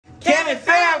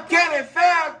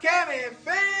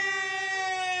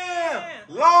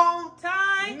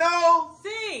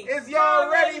Is y'all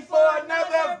ready for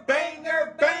another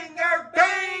banger, banger,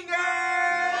 banger?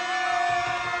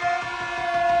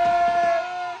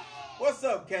 What's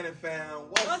up, Cannon fam?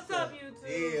 What's up,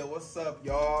 YouTube? Yeah, what's up,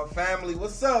 y'all? Family,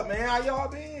 what's up, man? How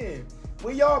y'all been?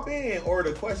 Where y'all been? Or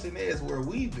the question is, where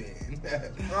we been?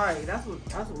 Right, that's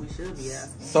what we should be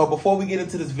asking. So before we get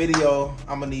into this video,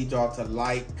 I'm gonna need y'all to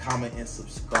like, comment, and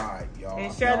subscribe, y'all.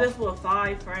 And share this with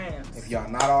 5 friends. If y'all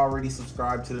not already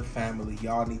subscribed to the family,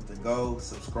 y'all need to go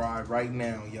subscribe right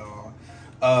now, y'all.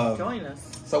 Join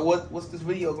us. So what's this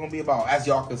video gonna be about? As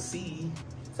y'all can see.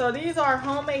 So these are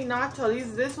homemade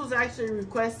nachos. This was actually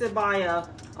requested by a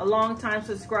longtime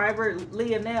subscriber,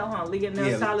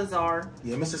 Leonel Salazar.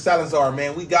 Yeah, Mr. Salazar,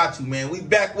 man, we got you, man. We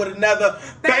back with another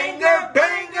banger,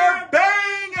 banger,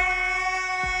 banger.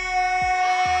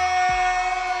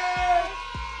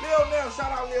 Leonel,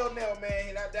 shout out Leonel,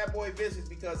 man. That boy vicious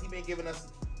because he been giving us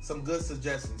some good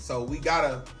suggestions. So we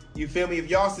gotta, you feel me? If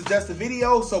y'all suggest a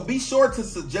video, so be sure to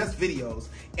suggest videos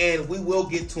and we will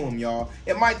get to them, y'all.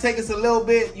 It might take us a little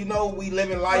bit, you know, we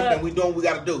living life and we doing what we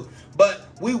gotta do. But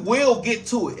we will get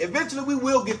to it. Eventually we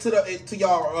will get to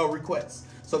y'all requests.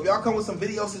 So if y'all come with some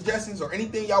video suggestions or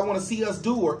anything y'all want to see us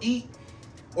do or eat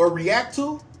or react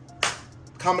to,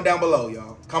 comment down below,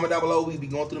 y'all. Comment down below. We be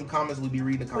going through them comments. We be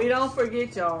reading the comments. We don't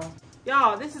forget, y'all.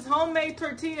 Y'all, this is homemade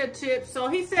tortilla chips. So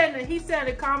he said in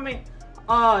a comment,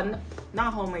 not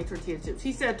homemade tortilla chips.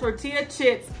 He said tortilla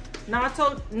chips,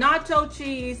 nacho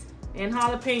cheese, and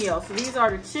jalapeno. So these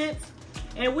are the chips.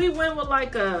 And we went with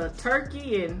like a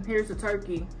turkey, and here's the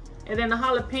turkey. And then the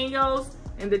jalapenos,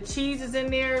 and the cheese is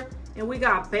in there. And we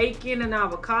got bacon and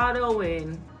avocado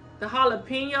and the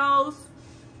jalapenos.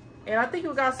 And I think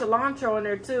we got cilantro in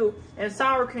there too. And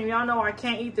sour cream. Y'all know I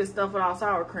can't eat this stuff without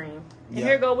sour cream. And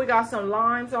here we got some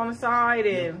limes on the side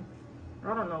and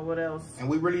I don't know what else. And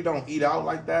we really don't eat out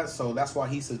like that. So that's why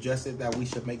he suggested that we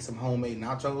should make some homemade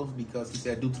nachos, because he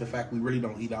said due to the fact we really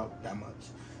don't eat out that much.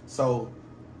 So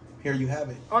here you have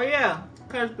it. Oh yeah,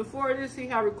 because before this he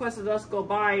had requested us go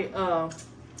buy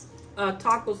a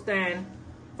taco stand,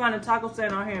 find a taco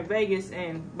stand out here in Vegas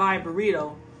and buy a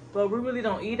burrito. But we really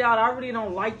don't eat out. I really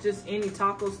don't like just any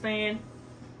taco stand.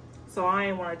 So I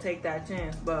ain't want to take that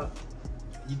chance. But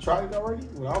you tried it already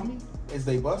without me? Is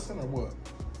they busting or what?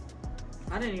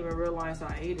 I didn't even realize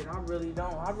I ate it. I really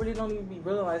don't. I really don't even be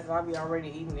realizing I be already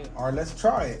eating it. All right, let's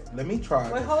try it. Let me try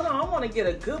it. Wait, hold on. I want to get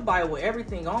a good bite with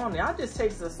everything on it. I just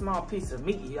tasted a small piece of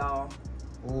meat, y'all.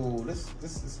 Ooh, this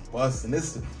is busting.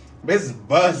 This is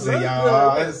busting,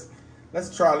 y'all.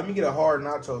 Let's try. Let me get a hard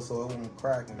nacho so it won't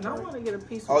crack. And I want to get a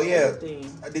piece of everything.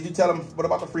 Did you tell them, what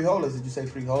about the frijoles? Did you say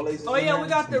frijoles? Oh, yeah, we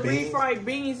got the refried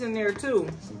beans in there, too.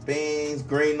 Some beans,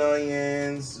 green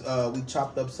onions. We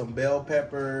chopped up some bell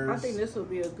peppers. I think this would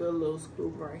be a good little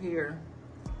scoop right here.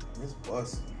 It's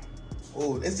busting.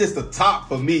 Ooh, it's just the top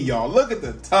for me, y'all. Look at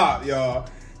the top, y'all.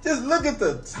 Just look at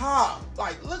the top.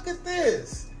 Like, look at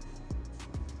this.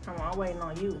 Come on, I'm waiting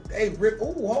on you. Hey, Rick.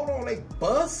 Ooh, hold on. They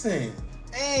busting.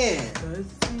 Man.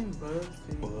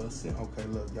 Busting. Okay,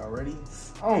 look, y'all ready?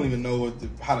 I don't even know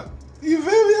how to. You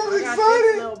feel me? I'm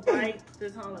excited. This little bite,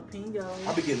 this jalapeno.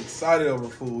 I be getting excited over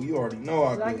food. You already know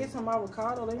I do. Did I get some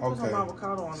avocado? They put some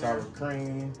avocado on there. Sour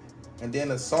cream. And then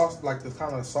the sauce, like the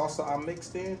kind of salsa I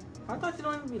mixed in. I thought you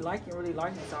don't even be really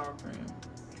liking sour cream.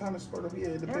 Kind of sort of, yeah.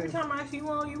 Every time I ask you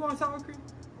want sour cream?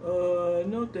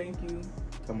 No thank you.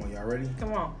 Come on, y'all ready?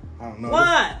 Come on. I don't know.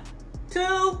 1,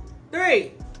 2,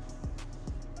 3.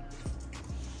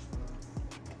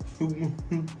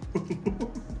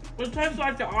 It tastes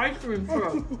like the ice cream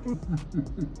truck.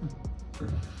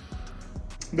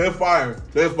 They're fire.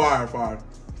 They're fire.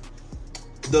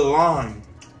 The lime.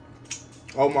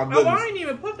 Oh my goodness. Oh, I didn't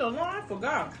even put the lime. I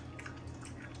forgot.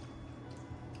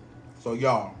 So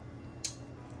y'all,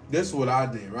 this is what I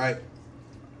did, right?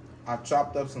 I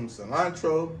chopped up some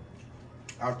cilantro.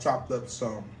 I chopped up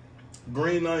some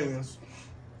green onions.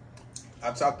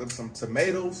 I chopped up some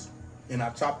tomatoes. And I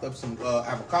chopped up some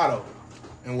avocado.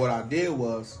 And what I did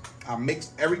was I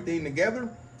mixed everything together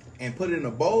and put it in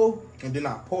a bowl. And then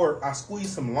I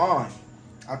squeezed some lime.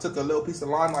 I took a little piece of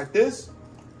lime like this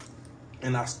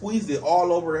and I squeezed it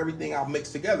all over everything I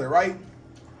mixed together, right?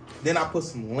 Then I put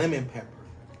some lemon pepper.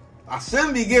 I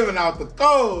shouldn't be giving out the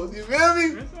codes, you feel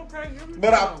me? It's okay,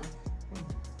 but I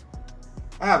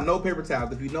have no paper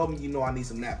towels. If you know me, you know I need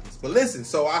some napkins. But listen,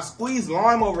 so I squeezed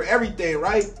lime over everything,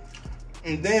 right?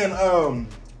 And then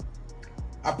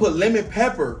I put lemon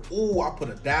pepper. Ooh, I put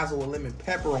a dazzle of lemon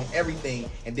pepper on everything.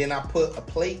 And then I put a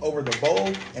plate over the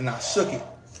bowl and I shook it.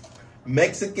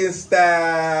 Mexican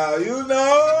style, you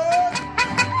know?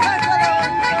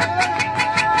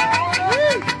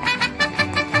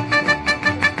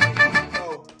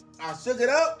 So shook it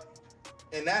up,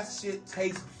 and that shit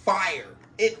tastes fire.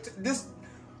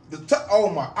 Oh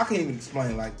my, I can't even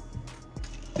explain. Like,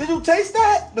 did you taste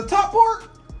that? The top part?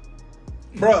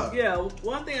 Bruh. Yeah,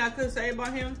 one thing I could say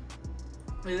about him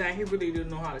is that he really didn't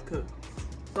know how to cook.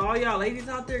 So all y'all ladies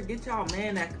out there, get y'all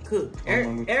man that can cook.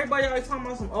 Everybody always talking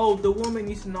about the woman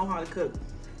needs to know how to cook.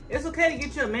 It's okay to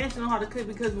get your man to know how to cook,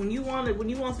 because when you want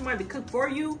somebody to cook for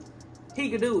you, he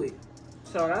can do it.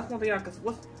 So that's one thing I could.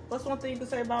 What's one thing you can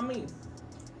say about me?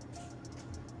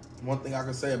 One thing I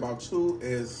can say about you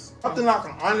is, something I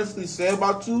can honestly say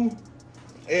about you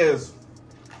is,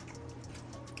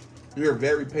 you're a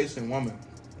very patient woman.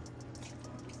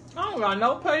 I don't got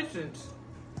no patience.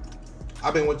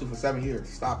 I've been with you for 7 years.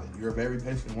 Stop it. You're a very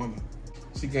patient woman.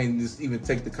 She can't just even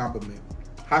take the compliment.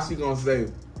 How she gonna say,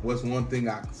 what's one thing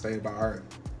I can say about her,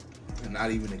 and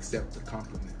not even accept the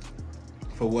compliment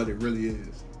for what it really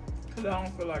is? Cause I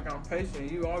don't feel like I'm patient.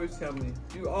 You always tell me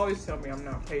I'm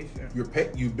not patient.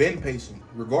 You've been patient.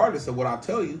 Regardless of what I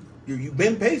tell you, you've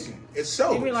been patient. It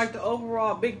shows. You mean like the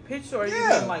overall big picture, or you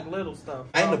mean like little stuff?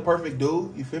 I ain't the perfect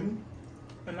dude, you feel me?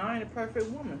 And I ain't a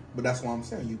perfect woman. But that's why I'm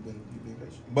saying you've been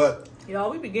patient. But y'all,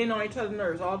 we be getting on each other's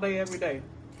nerves all day, every day.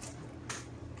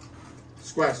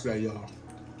 Scratch that, y'all.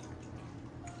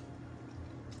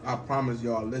 I promise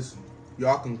y'all, listen.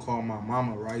 Y'all can call my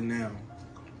mama right now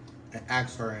and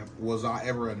ask her, was I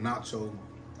ever a nacho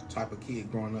type of kid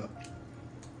growing up?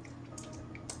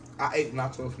 I ate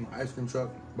nachos from the ice cream truck,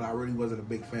 but I really wasn't a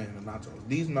big fan of nachos.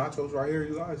 These nachos right here,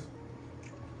 you guys.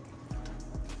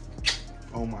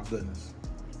 Oh my goodness.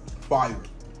 Fire.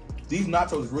 These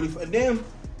nachos is really fun. And then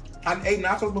I ate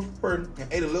nachos before and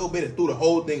ate a little bit and threw the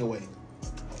whole thing away.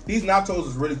 These nachos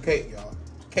is really cake, y'all.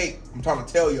 Cake. I'm trying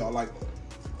to tell y'all, like,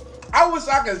 I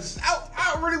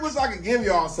really wish I could give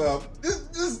y'all some.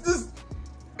 This,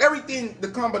 everything, the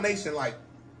combination, like.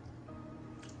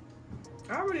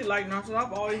 I really like nachos.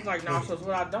 I've always liked nachos.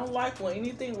 What I don't like with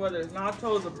anything, whether it's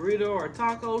nachos, a burrito, or a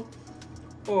taco,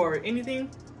 or anything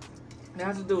that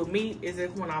has to do with meat, is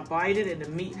if when I bite it and the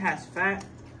meat has fat.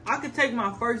 I could take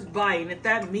my first bite, and if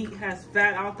that meat has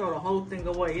fat, I'll throw the whole thing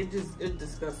away. It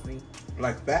disgusts me.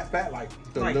 Like fat, like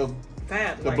the like little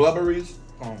fat, the like, blubberies.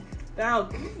 Now,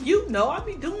 you know, I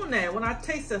be doing that. When I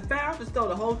taste the fat, I just throw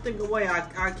the whole thing away.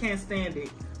 I can't stand it.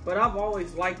 But I've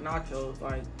always liked nachos.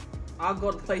 Like, I'll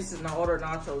go to places and I order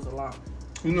nachos a lot.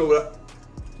 You know what?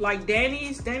 Like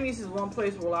Danny's. Danny's is one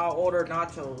place where I'll order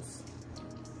nachos.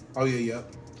 Oh yeah.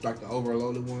 Like the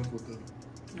overloaded ones with the.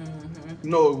 You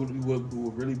know what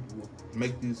would really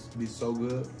make these be so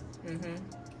good?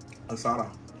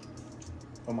 Asada.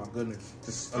 Oh my goodness!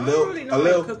 Just a little, really know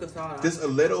how to cook asada. Just a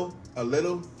little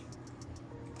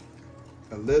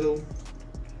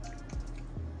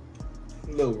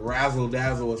razzle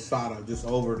dazzle asada, just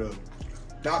over the,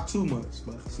 not too much,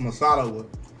 but some asada with.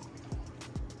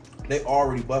 They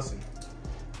already busting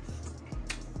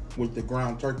with the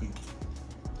ground turkey.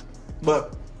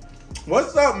 But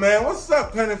what's up, man? What's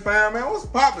up, Penny Fam, man? What's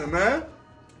poppin', man?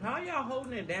 How y'all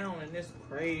holding it down in this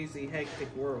crazy,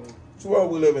 hectic world? This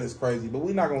world we live in is crazy, but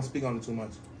we're not gonna speak on it too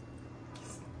much.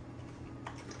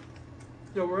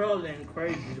 The world ain't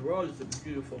crazy. The world is a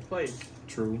beautiful place.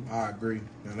 True, I agree.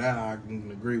 And that I can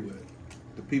agree with.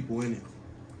 The people in it.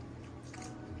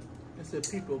 It's the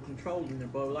people controlling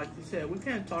it, but like you said, we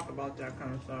can't talk about that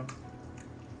kind of stuff.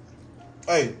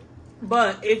 Hey.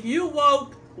 But if you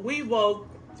woke, we woke.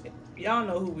 Y'all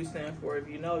know who we stand for. If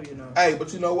you know, you know. Hey,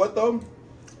 but you know what though?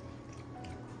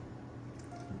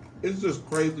 It's just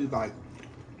crazy. Like,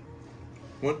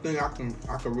 one thing I can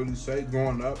really say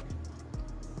growing up,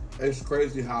 it's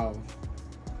crazy how,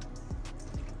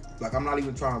 like, I'm not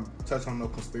even trying to touch on no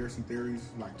conspiracy theories,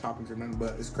 like topics or nothing,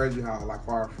 but it's crazy how, like,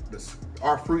 our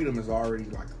freedom is already,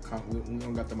 like, we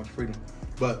don't got that much freedom.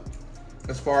 But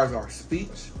as far as our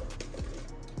speech,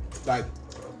 like,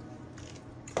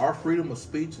 our freedom of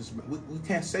speech is, we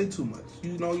can't say too much.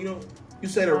 You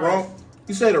say the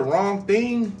wrong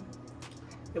thing.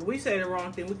 If we say the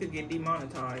wrong thing, we could get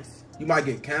demonetized. You might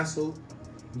get canceled.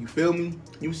 You feel me?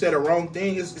 You say the wrong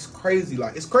thing. It's crazy.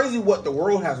 Like, it's crazy what the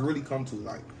world has really come to.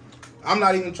 Like, I'm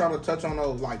not even trying to touch on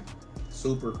those, like,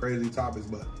 super crazy topics,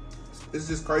 but it's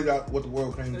just crazy what the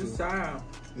world came to. It's sad.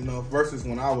 You know, versus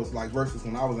when I was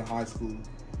in high school.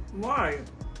 Why?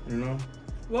 You know?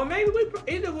 Well, maybe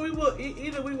either we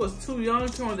was too young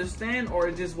to understand, or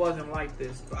it just wasn't like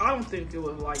this. But I don't think it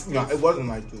was like this. No, it wasn't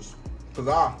like this. Cause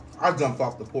I jumped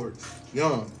off the porch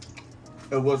young.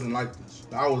 It wasn't like this.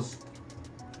 I was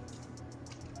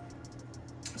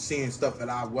seeing stuff that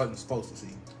I wasn't supposed to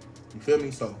see. You feel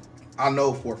me? So I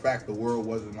know for a fact the world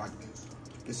wasn't like this.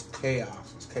 It's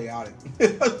chaos. It's chaotic. You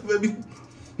feel me?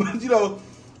 But you know,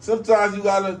 sometimes you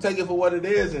gotta take it for what it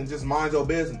is and just mind your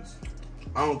business.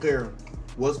 I don't care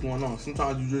what's going on.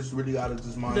 Sometimes you just really gotta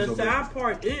just mind your business. The sad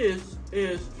part is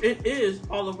it is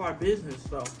all of our business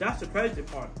though. That's the crazy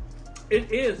part. It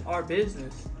is our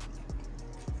business.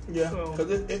 Yeah,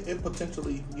 because it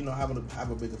potentially, you know, have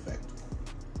a big effect.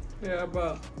 Yeah,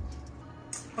 but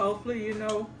hopefully, you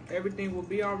know, everything will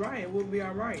be all right. It will be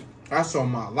all right. That's on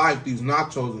my life. These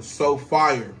nachos are so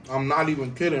fire. I'm not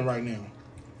even kidding right now.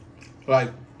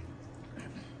 Like,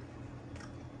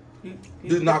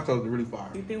 these nachos are really fire.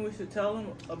 You think we should tell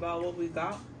them about what we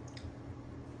got?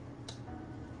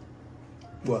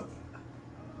 What?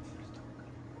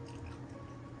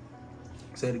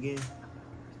 Say it again.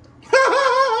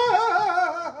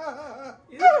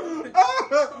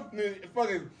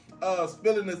 Fucking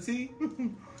spilling the tea.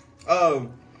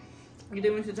 You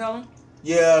think we should tell them?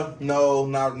 Yeah, no,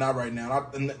 not right now.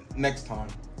 Next time.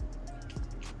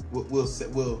 We'll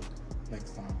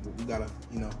next time. We gotta,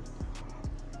 you know.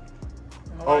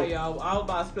 All right, y'all. I was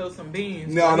about to spill some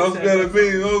beans. No, don't spill the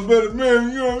beans. Don't spill the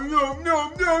beans. Don't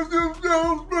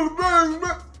spill the beans.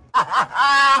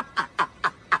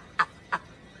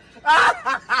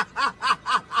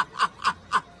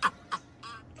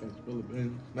 Can't spill the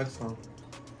beans. Next time.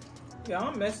 Yeah,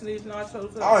 I'm messing these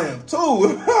nachos up. I am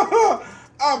too.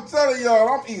 I'm telling y'all,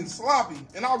 I'm eating sloppy.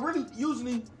 And I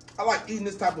like eating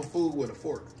this type of food with a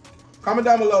fork. Comment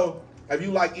down below if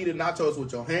you like eating nachos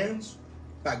with your hands.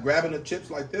 Like grabbing the chips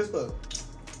like this. Look.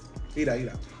 Eat that, eat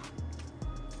that.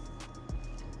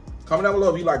 Comment down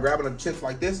below if you like grabbing the chips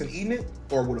like this and eating it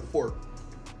or with a fork.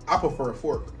 I prefer a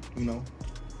fork, you know,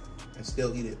 and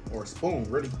still eat it. Or a spoon,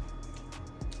 really.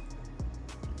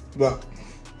 But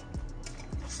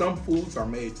some foods are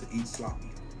made to eat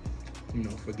sloppy. You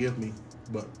know, forgive me,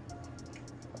 but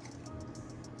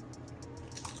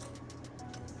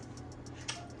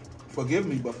forgive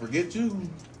me, but forget you.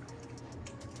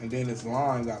 And then this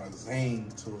lime got a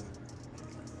zing to it.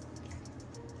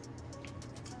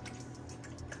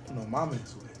 You know, mama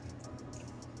into it.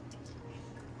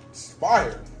 It's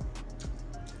fire.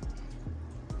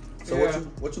 So yeah.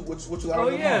 what you got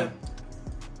on your mind?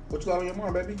 What you got on your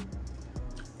mind, baby?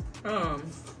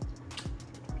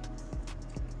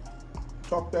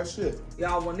 Talk that shit.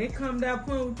 Y'all, when it come that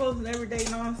point, we posting every day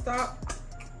nonstop.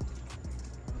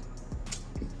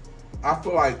 I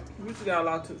feel like we just got a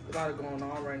lot of going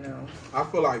on right now. I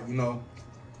feel like, you know,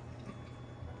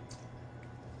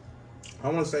 I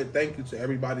want to say thank you to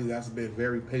everybody that's been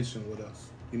very patient with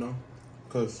us, you know,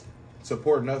 because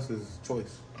supporting us is a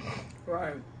choice.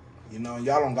 Right. You know,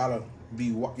 y'all don't gotta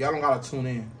tune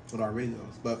in with our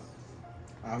videos, but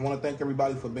I want to thank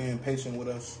everybody for being patient with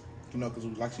us, you know, because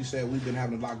like she said, we've been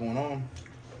having a lot going on,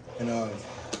 and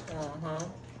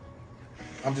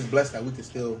I'm just blessed that we can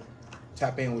still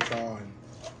tap in with y'all and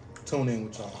tune in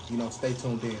with y'all. You know, stay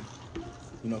tuned in.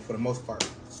 You know, for the most part.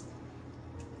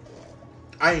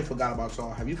 I ain't forgot about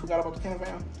y'all. Have you forgot about the Can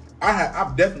Fam?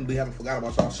 I definitely haven't forgot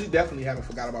about y'all. She definitely haven't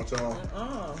forgot about y'all.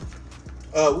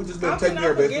 We just been taking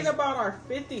care of business. Forget about our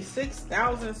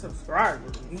 56,000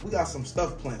 subscribers. We got some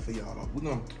stuff planned for y'all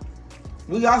though.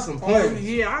 We got some plans. Oh,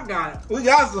 yeah, I got it. We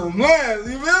got some plans.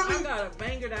 You feel me? I got a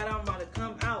banger that I'm about to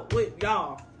come out with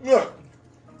y'all. Look.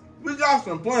 We got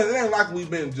some plans. It ain't like we've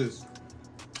been just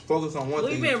focused on one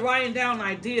thing. We've been writing down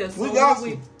ideas. So we got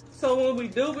some. So when we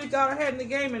got our head in the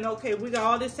game and okay, we got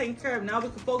all this taken care of. Now we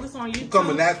can focus on YouTube. We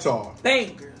coming at y'all.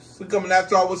 Bangers. We coming at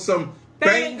y'all with some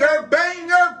banger.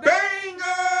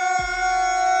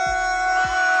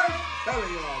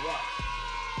 Telling y'all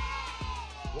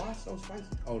why so spicy?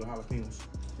 Oh, the jalapenos.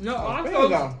 No,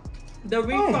 also the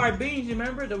refried beans. You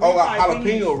remember the refried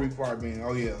jalapeno refried beans.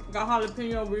 Oh yeah. Got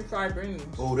jalapeno refried beans.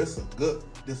 Oh, this is good.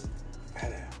 This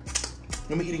fat ass.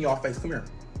 Let me eat in y'all face. Come here.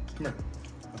 Come here.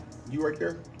 You right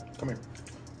there? Come here.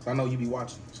 So I know you be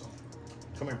watching. So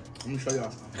come here. Let me show y'all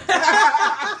something.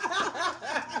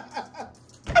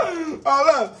 Oh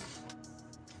look.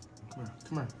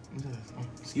 Come here. Come here. Oh,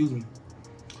 excuse me.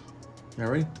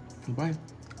 Y'all ready? Bye.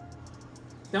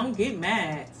 Don't get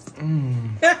mad.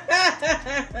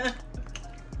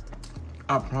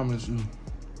 I promise you,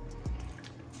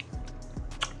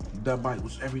 that bite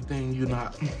was everything you're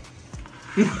not.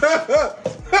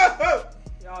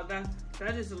 Y'all, that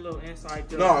is a little inside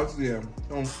joke. No, it's, yeah.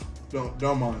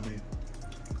 Don't mind me.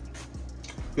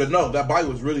 But no, that bite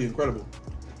was really incredible.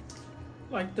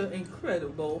 Like the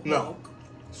Incredible Hulk. No,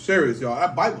 serious, y'all.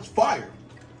 That bite was fire.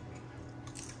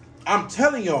 I'm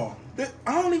telling y'all,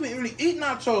 I don't even really eat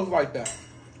nachos like that.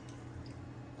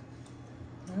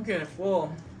 I'm getting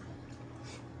full.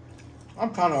 I'm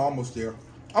kind of almost there.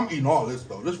 I'm eating all this,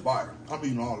 though. This fire. I'm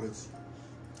eating all this.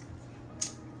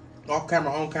 Off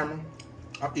camera, on camera.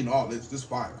 I'm eating all this. This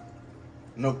fire.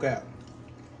 No cap.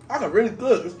 I can really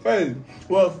cook. It's crazy.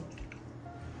 Well,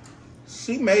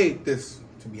 she made this,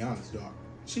 to be honest, y'all.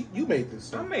 You made this.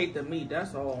 So. I made the meat,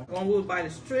 that's all. When we was by the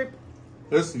strip.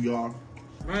 Listen, y'all.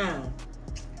 Man.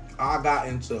 I got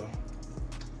into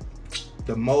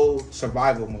the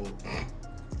survival mode,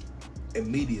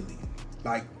 immediately.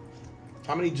 Like,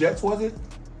 how many jets was it?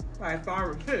 Like 5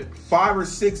 or 6. 5 or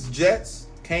 6 jets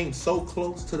came so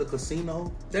close to the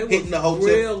casino. They hitting was the hotel.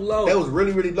 Real low. They was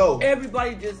really, really low.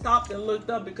 Everybody just stopped and looked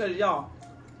up because, y'all,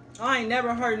 I ain't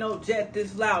never heard no jet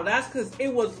this loud. That's because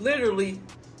it was literally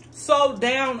so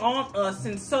down on us.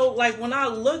 And so, like, when I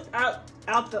looked out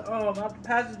the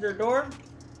passenger door,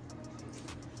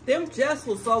 them jets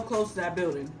was so close to that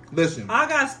building. Listen. I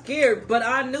got scared, but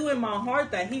I knew in my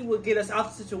heart that he would get us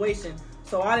out the situation.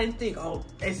 So I didn't think, oh,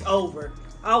 it's over.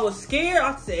 I was scared.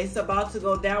 I said, it's about to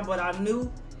go down, but I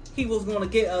knew he was going to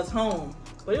get us home.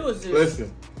 But it was just...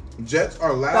 Listen, jets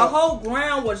are loud. The whole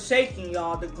ground was shaking,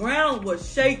 y'all. The ground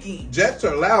was shaking. Jets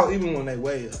are loud even when they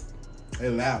way up. They're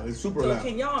loud. It's super loud.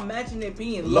 Can y'all imagine it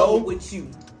being low with you?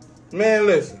 Man,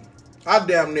 listen. I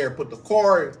damn near put the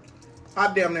car in.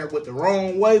 I damn near went the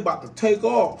wrong way, about to take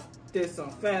off. Did some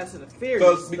Fast and the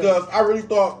Furious because I really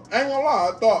thought, I ain't gonna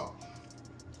lie,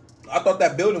 I thought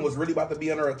that building was really about to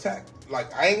be under attack.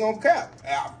 Like, I ain't gonna cap.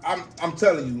 I'm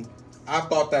telling you, I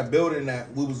thought that building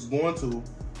that we was going to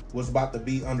was about to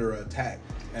be under attack.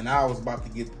 And I was about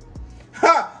to get...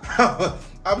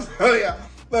 I'm telling you,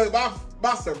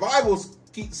 my survival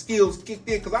skills kicked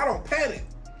in because I don't panic.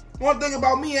 One thing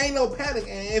about me, ain't no panic.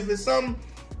 And if it's something,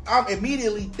 I'm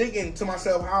immediately thinking to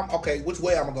myself, okay, which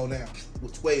way I'm going to go now?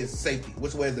 Which way is safety?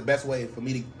 Which way is the best way for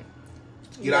me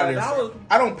to get out of there?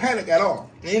 I don't panic at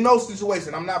all. In no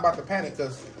situation, I'm not about to panic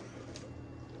because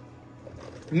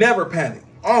never panic.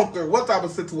 I don't care what type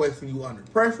of situation you under.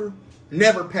 Pressure,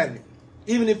 never panic.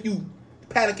 Even if you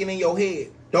panicking in your head,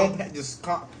 don't panic. Just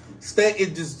stay.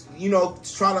 It just,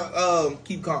 try to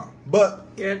keep calm. But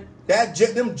yeah.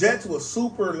 Them jets was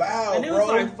super loud, and it was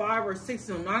like 5 or 6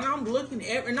 of them. And I'm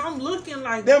looking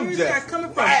like, them where's jets that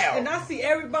coming from? loud. And I see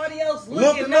everybody else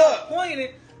looking up,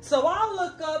 pointing. So I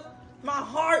look up, my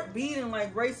heart beating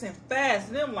like racing fast,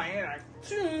 and them like,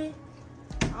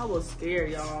 I was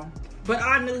scared, y'all. But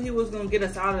I knew he was gonna get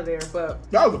us out of there. But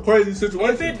that was a crazy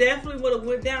situation. If it definitely would have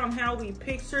went down how we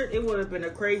pictured, it would have been a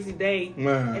crazy day,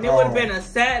 man. And it would have been a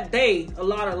sad day. A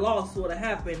lot of loss would have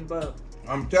happened, but.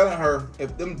 I'm telling her,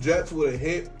 if them jets would have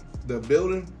hit the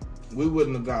building, we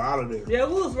wouldn't have got out of there. Yeah,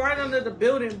 we was right under the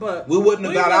building, but we wouldn't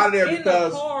have got out of there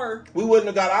because we wouldn't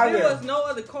have got out of there. There was no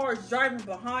other cars driving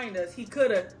behind us. He could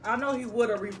have. I know he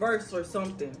would have reversed or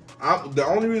something. The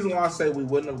only reason why I say we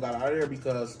wouldn't have got out of there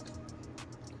because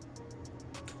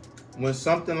when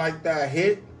something like that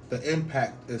hit, the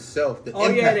impact itself. The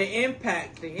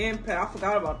impact. I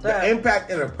forgot about that. The impact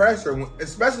and the pressure,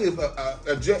 especially if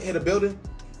a jet hit a building.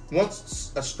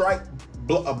 Once a strike,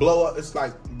 a blow up, it's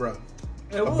like, bro,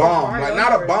 a bomb. Like,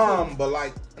 not a bomb, but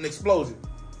like an explosion.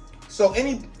 So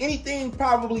anything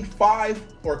probably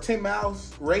 5 or 10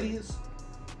 miles radius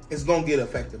is going to get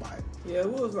affected by it. Yeah,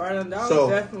 we was right on. That was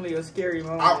definitely a scary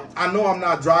moment. I know I'm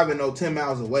not driving no 10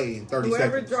 miles away in 30 seconds.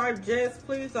 Whoever drive jets,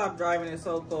 please stop driving it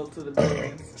so close to the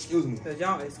buildings. Excuse me. Because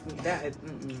y'all,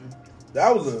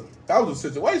 that was a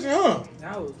situation, huh?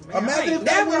 That was, man. Imagine if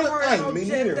that never heard no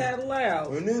jet that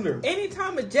loud. Me neither.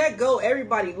 Anytime a jet go,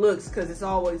 everybody looks because it's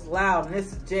always loud and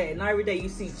it's a jet. And every day you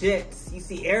see jets, you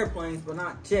see airplanes, but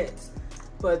not jets.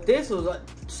 But this was like,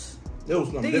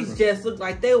 these jets looked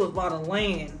like they was about to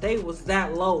land. They was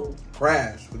that low.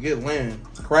 Crash. Forget land.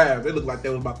 Crash. It looked like they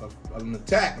was about to an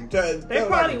attack. I'm telling you. They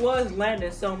probably was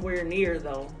landing somewhere near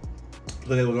though.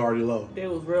 But it was already low. They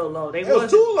was real low. They was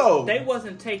too low. They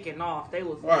wasn't taking off. They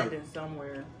was landing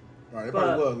somewhere. Right, they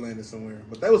probably was landing somewhere.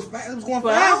 But they was fast. It was going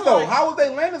fast though. How was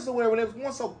they landing somewhere when it was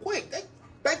going so quick?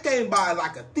 They came by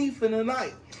like a thief in the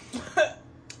night.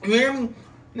 You hear me?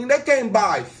 I mean, they came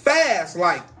by fast.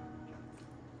 Like,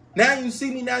 now you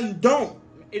see me, now you don't.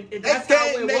 That's how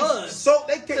it was. So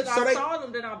they came. Because I saw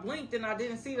them, then I blinked, and I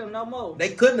didn't see them no more. They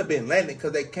couldn't have been landing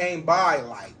because they came by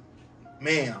like.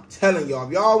 Man, I'm telling y'all,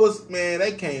 if y'all was, man,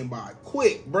 they came by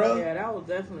quick, bro. Yeah, that was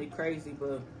definitely crazy,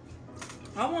 but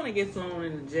I want to get flown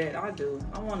in the jet. I do.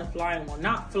 I want to fly in one.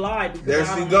 Not fly because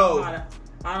I don't know how to.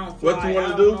 I don't fly. What you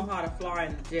want to do? I don't know how to fly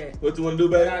in the jet. What you want to do,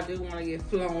 baby? But I do want to get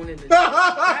flown in the jet.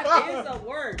 That is a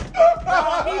word.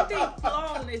 No, he think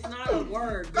flown is not a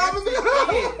word. Yes, it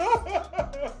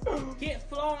is. Get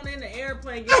flown in the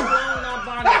airplane. Get flown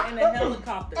up in the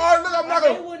helicopter. All right, look, I'm not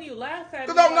gonna. When you laugh at me,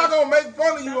 because I'm not gonna make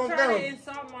fun of you on camera. I'm trying to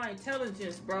insult my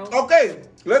intelligence, bro. Okay,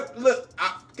 look.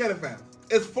 Get it, fam.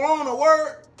 Is flown a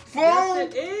word? Flown?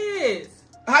 Yes, it is.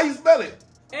 How you spell it?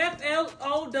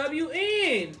 Flown.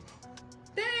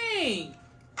 Dang.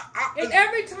 And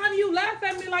every time you laugh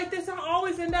at me like this, I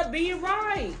always end up being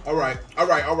right. All right.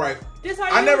 This how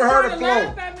you I never heard of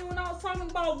laugh at me when I was talking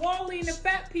about Wall-E and the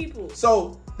fat people.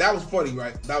 So that was funny,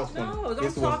 right? That was funny. No,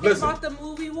 I'm talking about the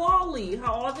movie Wall-E.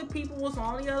 How all the people was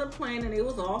on the other planet and it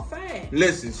was all fat.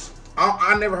 Listen,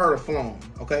 I never heard of flown.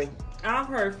 Okay. I've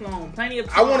heard flown plenty of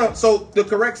times. So the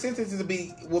correct sentence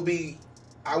will be,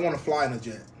 I want to fly in a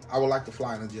jet. I would like to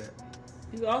fly in a jet.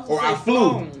 You also or say I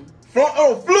flew.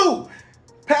 Flown. Flew.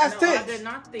 Past tense. I did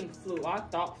not think flew. I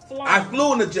thought flown. I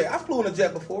flew in a jet. I flew in a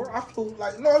jet before. I'm trying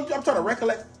to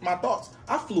recollect my thoughts.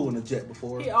 I flew in a jet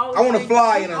before. I want to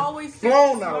fly in a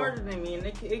flown now. Smarter than me, and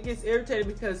it gets irritated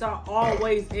because I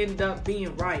always end up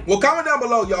being right. Well, comment down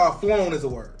below, y'all. Flown is a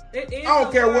word. It is. I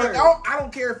don't care what. I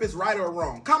don't care if it's right or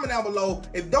wrong. Comment down below.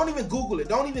 Don't even Google it.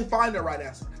 Don't even find the right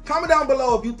answer. Comment down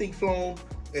below if you think flown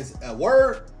is a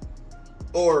word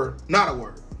or not a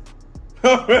word.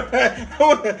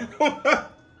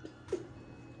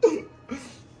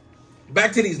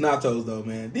 Back to these nachos though,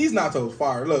 man. These nachos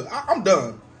fire. Look, I'm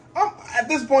done. At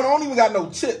this point, I don't even got no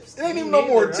chips. It ain't even no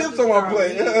more chips on my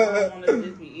plate. I don't want to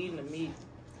just be eating the meat.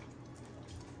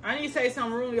 I need to say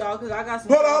something rude, y'all, because I got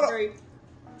some Hold on.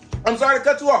 I'm sorry to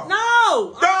cut you off. No!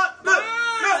 Wait, hold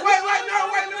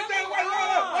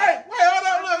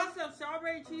on, I got some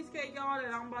strawberry cheesecake, y'all,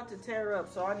 that I'm about to tear up,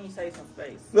 so I need to save some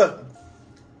space. Look,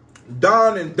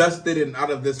 done and dusted and out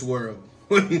of this world.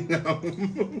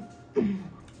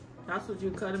 That's what you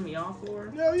cutting me off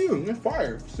for? Yeah, it's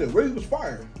fire. Shit, Ray was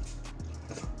fire.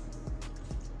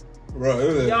 Bro,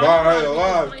 it was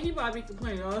alive. He might be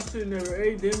complaining, I should never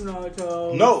ate them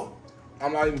nachos. No,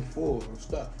 I'm not even full of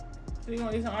stuff. So you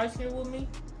gonna eat some ice cream with me?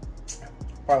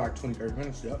 Probably like 20, 30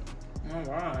 minutes, yep.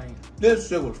 Alright. This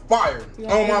shit was fire.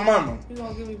 On my mama. You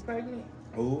gonna get me pregnant?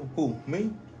 Oh, who?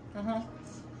 Me? Uh-huh.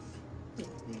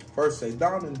 First say,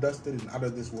 down and dusted and out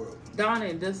of this world. Down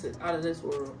and dusted out of this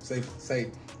world. Say,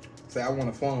 I want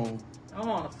a phone. I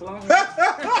want a flown.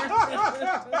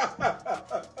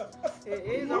 It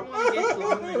is. I want to get flown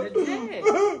in the jet.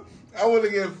 I want to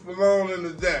get flown in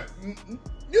the jet.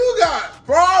 You got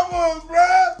problems,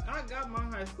 bruh. I got my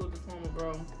high school diploma,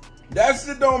 bro. That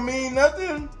shit don't mean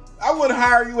nothing. I wouldn't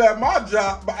hire you at my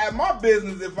job, but at my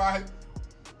business if I...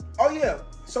 Oh, yeah.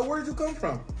 So where did you come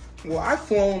from? Well, I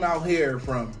flown out here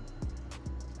from...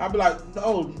 I'd be like,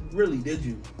 oh, really, did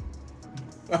you?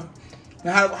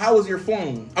 How was your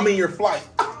your flight?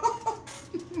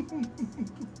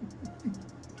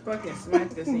 Fucking smack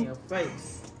this in your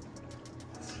face.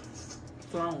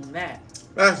 Flown that.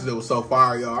 That shit was so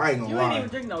fire, y'all. I ain't gonna lie. You didn't even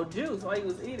drink no juice while you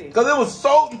was eating. Because it was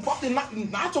so fucking...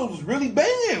 Nachos was really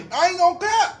banging. I ain't gonna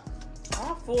cap.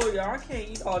 I'm full, y'all. I can't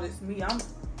eat all this meat. I'm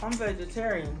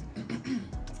vegetarian.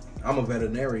 I'm a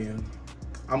veterinarian.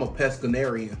 I'm a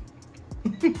pescanarian.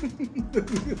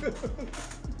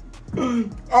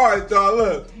 All right, y'all.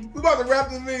 Look, we about to wrap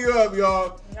this video up,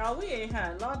 y'all. Y'all, we ain't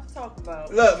had a lot to talk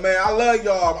about. Look, man, I love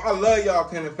y'all. I love y'all,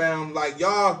 Kenny fam. Like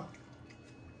y'all,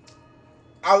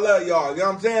 I love y'all. You know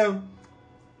what I'm saying?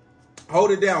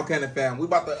 Hold it down, Kenny fam. We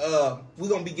about to we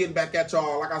gonna be getting back at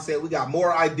y'all. Like I said, we got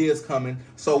more ideas coming.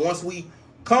 So once we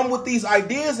come with these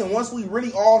ideas and once we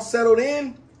really all settled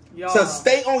in to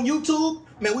stay on YouTube,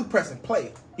 man, we pressing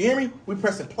play. You hear me? We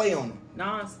pressing play on them.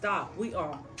 Non-stop. We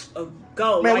are a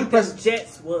go. Man, like the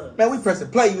Jets was. Man, we pressing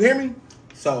play. You hear me?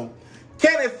 So,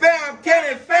 Kenny fam.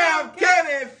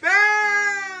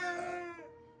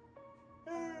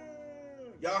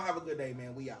 Y'all have a good day,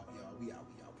 man. We out, y'all. We out.